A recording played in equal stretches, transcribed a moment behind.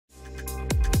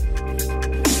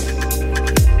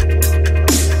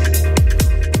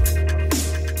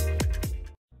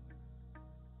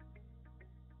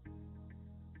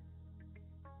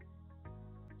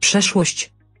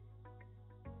Przeszłość.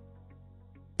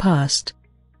 Past.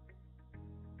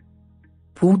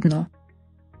 Płótno.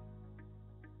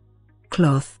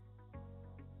 Cloth.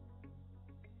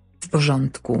 W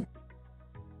porządku.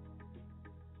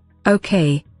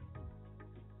 Okay.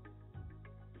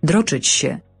 Droczyć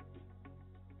się.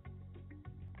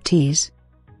 Tease.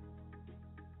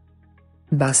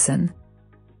 Basen.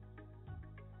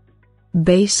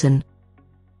 Basin.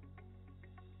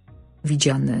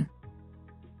 Widziany.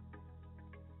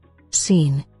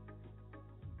 Seen.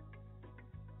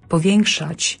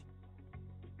 Powiększać.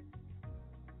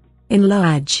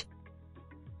 Enlarge.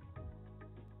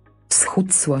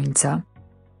 Wschód słońca.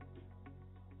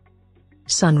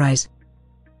 Sunrise.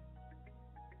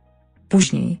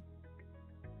 Później.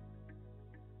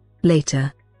 Later.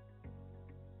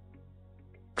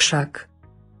 Krzak.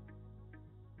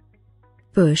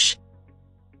 Bush.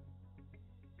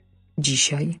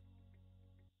 Dzisiaj.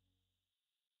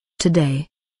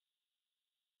 Today.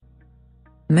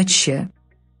 Myć się.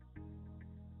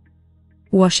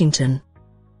 Washington.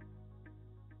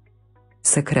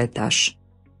 Sekretarz.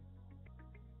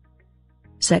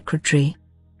 Secretary.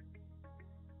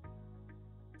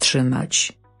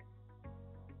 Trzymać.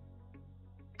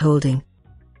 Holding.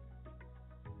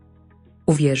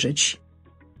 Uwierzyć.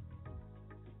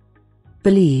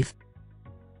 Believe.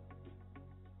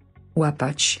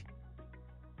 Łapać.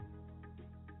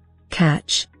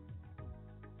 Catch.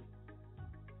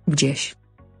 Gdzieś.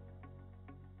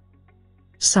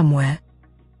 Somewhere.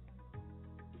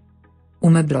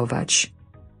 Umeblować.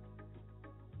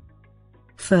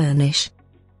 Furnish.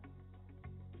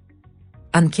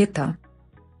 Ankieta.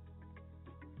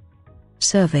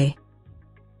 Survey.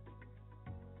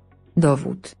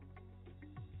 Dowód.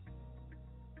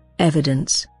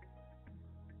 Evidence.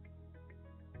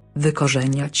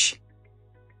 Wykorzeniać.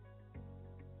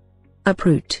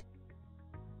 Uproot.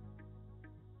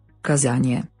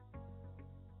 Kazanie.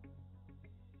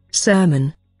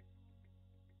 Sermon.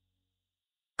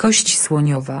 Kość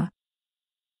słoniowa.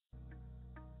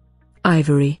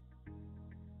 Ivory.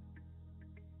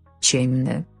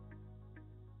 Ciemny.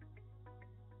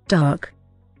 Dark.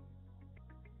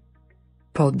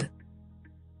 Pod.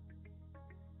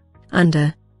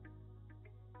 Under.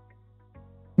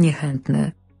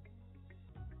 Niechętny.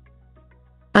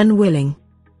 Unwilling.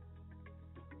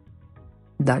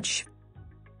 Dać.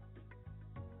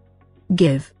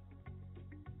 Give.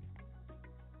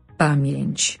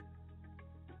 Pamięć.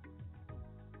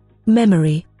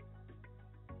 Memory.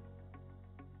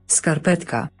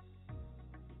 Skarpetka.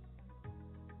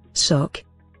 Sock.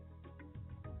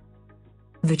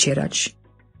 Wycierać.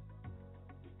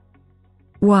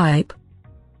 Wipe.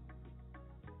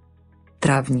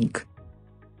 Trawnik.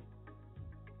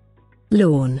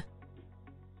 Lawn.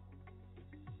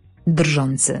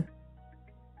 Drżący.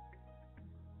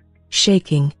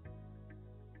 Shaking.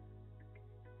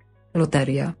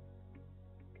 Loteria.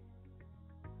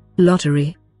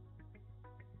 Lottery.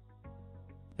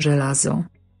 Żelazo.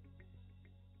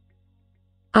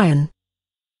 Iron.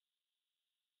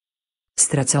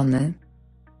 Stracony.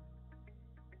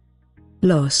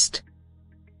 Lost.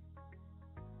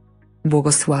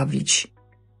 Błogosławić.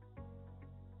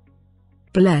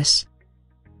 Bless.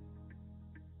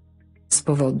 Z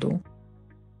powodu.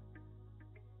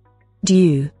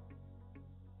 Due.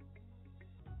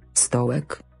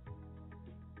 Stołek.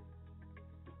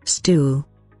 Stool.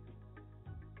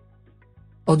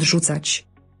 Odrzucać.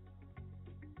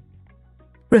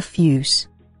 Refuse.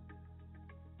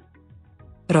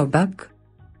 Robak.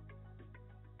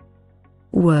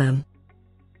 Worm.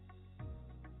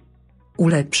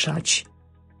 Ulepszać.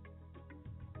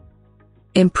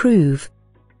 Improve.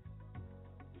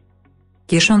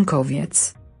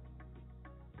 Kieszonkowiec.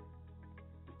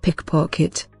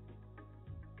 Pickpocket.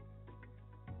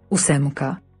 8.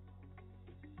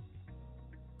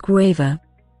 Graver.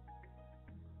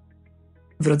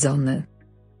 Wrodzony.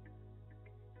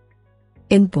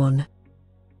 Inborn.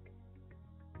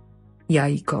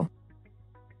 Jajko.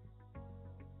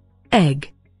 Egg.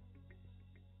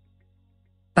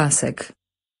 Pasek.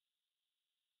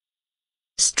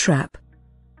 Strap.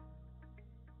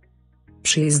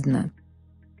 Przyjezdne.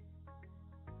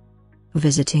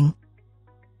 Visiting.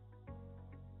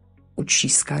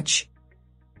 Uciskać.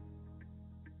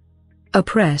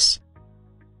 Oppress.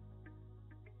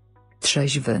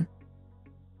 Trzeźwy.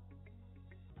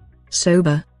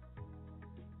 Sober.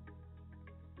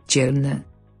 Dzielny.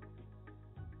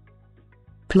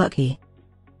 Plucky.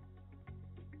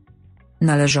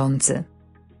 Należący.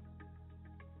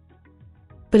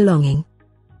 Belonging.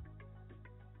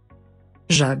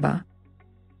 Żaba.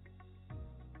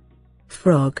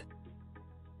 Frog.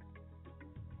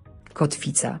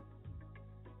 Kotwica.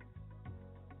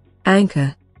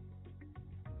 Anchor.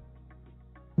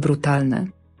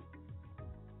 Brutalny.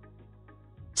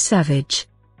 Savage.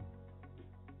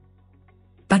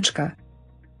 Paczka.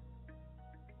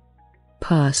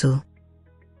 Parcel.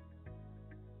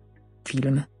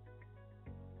 Film.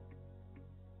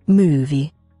 Movie.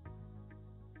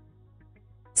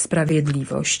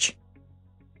 Sprawiedliwość.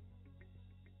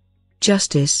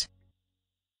 Justice.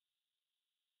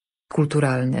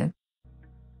 Kulturalny.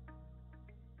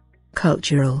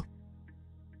 Cultural.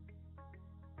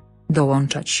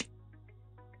 Dołączać.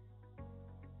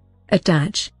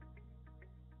 Attach.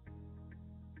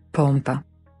 Pompa.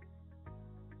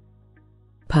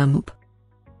 Pump.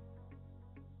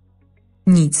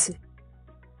 Nic.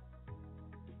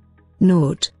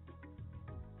 Naught.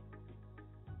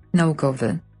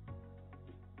 Naukowy.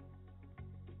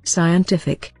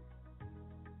 Scientific.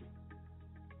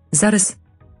 Zarys.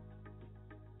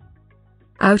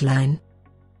 Outline.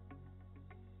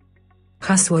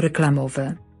 Hasło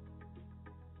reklamowe.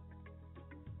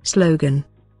 Slogan.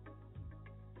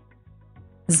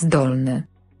 Zdolny.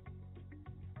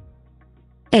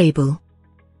 Able.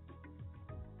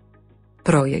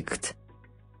 Projekt.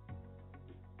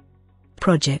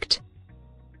 Project.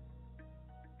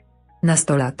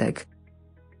 Nastolatek.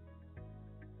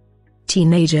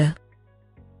 Teenager.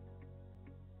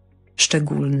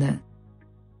 Szczególny.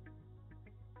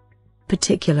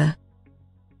 Particular.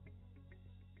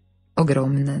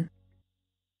 Ogromny.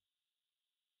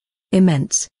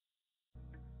 Immense.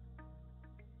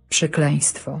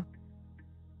 Przekleństwo.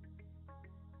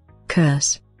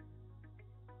 Curse.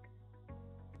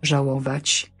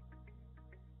 Żałować.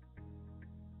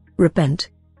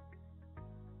 Repent.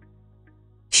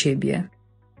 Siebie.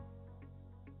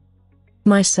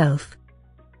 Myself.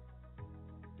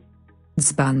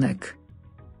 Dzbanek.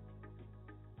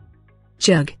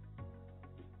 Jug.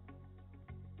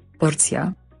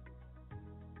 Porcja.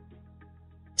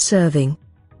 Serving.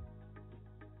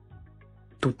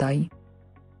 Tutaj.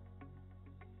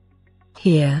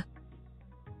 Here.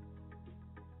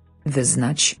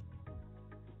 Wyznać.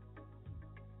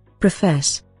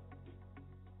 Profess.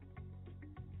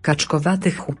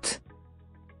 Kaczkowaty chód.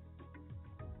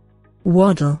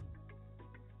 Waddle.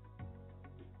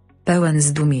 Pełen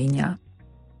zdumienia.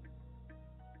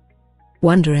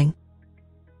 Wondering.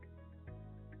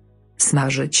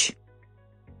 Smażyć.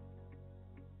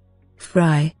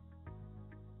 Fry.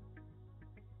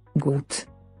 Głód.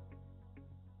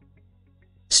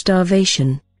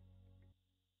 Starvation.